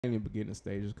in the beginning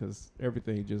stages because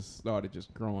everything just started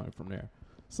just growing from there.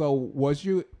 So was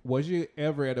you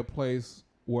ever at a place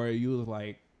where you was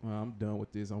like, well, I'm done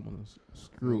with this, I'm gonna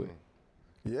screw it?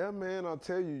 Yeah, man, I'll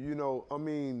tell you, you know, I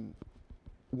mean,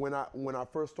 when I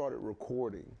first started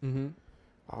recording,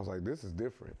 I was like, this is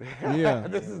different. Yeah.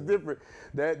 This is different.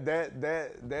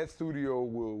 That studio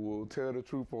will tell the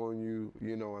truth on you,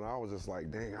 you know, and I was just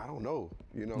like, dang, I don't know,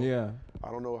 you know. Yeah.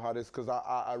 I don't know how this, because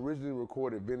I originally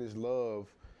recorded Vintage Love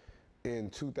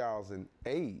in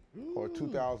 2008 or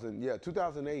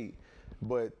 2008,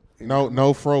 but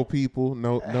no fro people,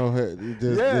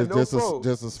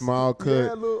 just a small cut.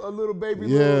 Yeah, a little baby,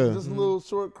 just a little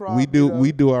short crop. We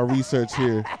do our research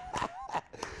here.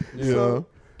 So,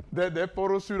 that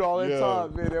photo shoot all that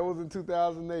time, man. That was in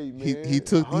 2008, man. He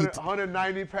took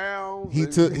 190 pounds. He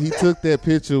took that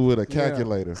picture with a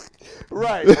calculator.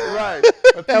 Right.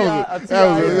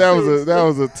 That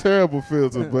was a terrible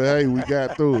filter, but hey, we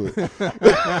got through it.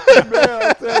 Man,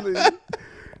 I'm telling you,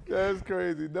 that's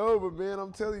crazy. No, but man,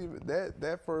 I'm telling you,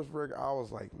 that first record, I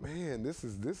was like, man, this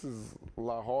is a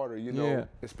lot harder, you know,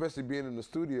 especially being in the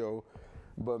studio.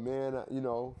 But man, you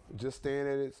know, just staying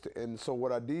at it, and so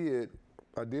what I did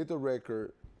the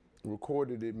record,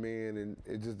 recorded it, man, and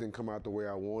it just didn't come out the way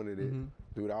I wanted it.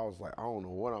 Dude, I was like, I don't know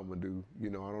what I'm gonna do. You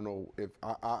know, I don't know if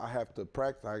I have to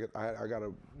practice. I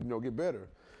gotta, you know, get better.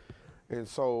 And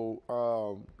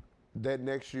so that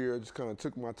next year, I just kind of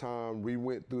took my time,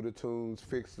 re-went through the tunes,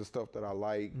 fixed the stuff that I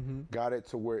liked, got it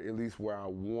to where at least where I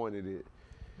wanted it,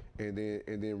 and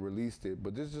then released it.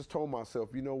 But just told myself,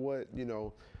 you know what, you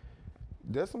know.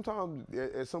 There's sometimes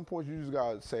at some point you just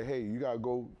gotta say, hey, you gotta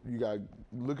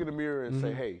look in the mirror and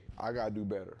say, hey, I gotta do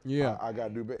better. Yeah, I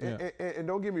gotta do better. Yeah. And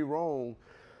don't get me wrong,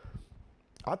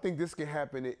 I think this can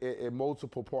happen in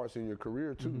multiple parts in your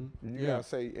career too. You gotta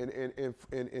say, and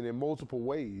in multiple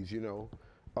ways, you know.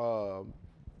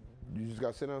 You just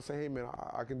gotta sit down and say, hey man,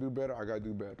 I can do better. I gotta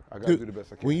do better. I gotta do the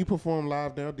best I can. When you perform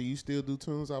live now, do you still do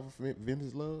tunes off of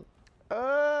Vintage Love?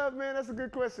 Man, that's a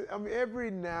good question. I mean,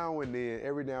 every now and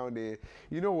then.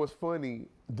 You know what's funny?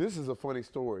 This is a funny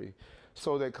story.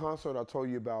 So that concert I told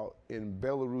you about in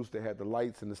Belarus that had the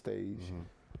lights in the stage,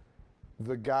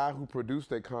 the guy who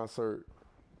produced that concert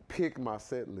picked my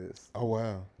set list. Oh,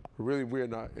 wow. Really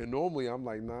weird. And normally I'm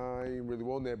like, nah, I ain't really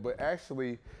want that. But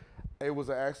actually, it was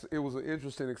an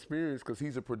interesting experience because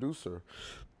he's a producer.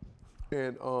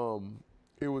 And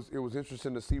it was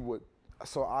interesting to see what.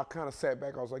 So I kind of sat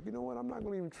back. I was like, you know what? I'm not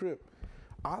gonna even trip.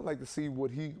 I'd like to see what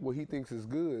he thinks is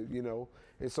good, you know.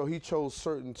 And so he chose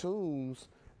certain tunes,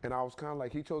 and I was kind of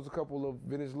like, he chose a couple of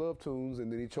Vintage Love tunes,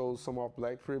 and then he chose some off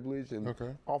Black Privilege and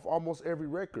off almost every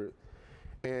record.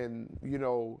 And you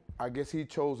know, I guess he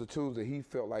chose the tunes that he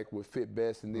felt like would fit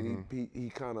best, and then he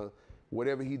kind of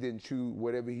whatever he didn't choose,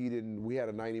 whatever he didn't. We had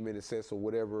a 90-minute set, so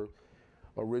whatever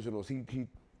originals he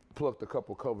plucked a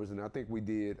couple covers, and I think we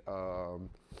did.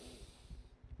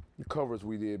 Covers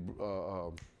we did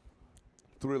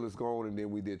Thrill Is Gone, and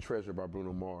then we did Treasure by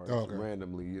Bruno Mars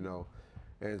randomly, you know.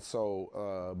 And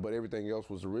so, but everything else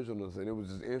was originals, and it was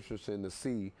just interesting to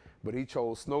see. But he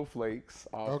chose Snowflakes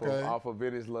off of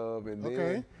Vintage Love, and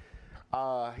then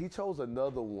he chose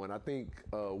another one. I think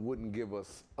Wouldn't Give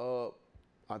Us Up.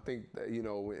 I think that, you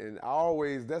know, and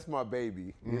that's my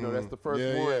baby. You know, that's the first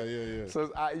one. Yeah.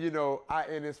 So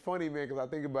and it's funny, man, because I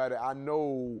think about it. I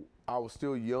know I was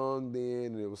still young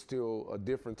then, and it was still a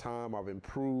different time. I've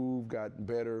improved, gotten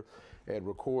better at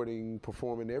recording,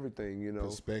 performing, everything. You know,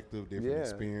 perspective, different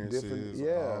experiences,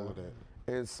 all of that.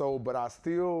 And so, but I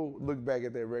still look back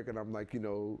at that record. I'm like, you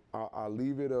know, I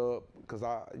leave it up because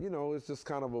you know, it's just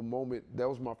kind of a moment. That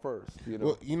was my first, you know.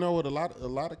 Well, you know what a lot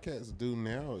of cats do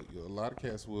now. A lot of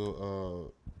cats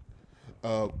will.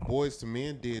 Boys to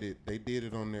Men did it. They did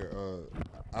it on their.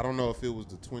 I don't know if it was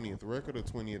the 20th record or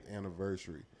 20th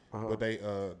anniversary, but they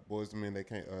Boys to Men they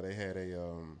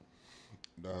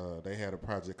had a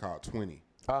project called 20.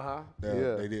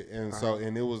 They did, and so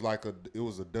it was like it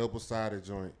was a double-sided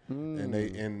joint,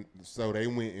 and so they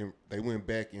went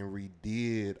back and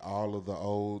redid all of the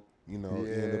old, you know,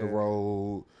 End of the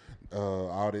Road,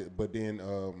 all that. But then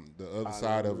the other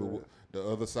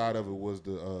side of it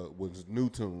was new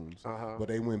tunes, but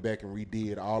they went back and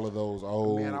redid all of those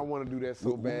old. Man, I want to do that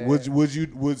so bad. Would you?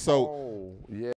 Oh yeah.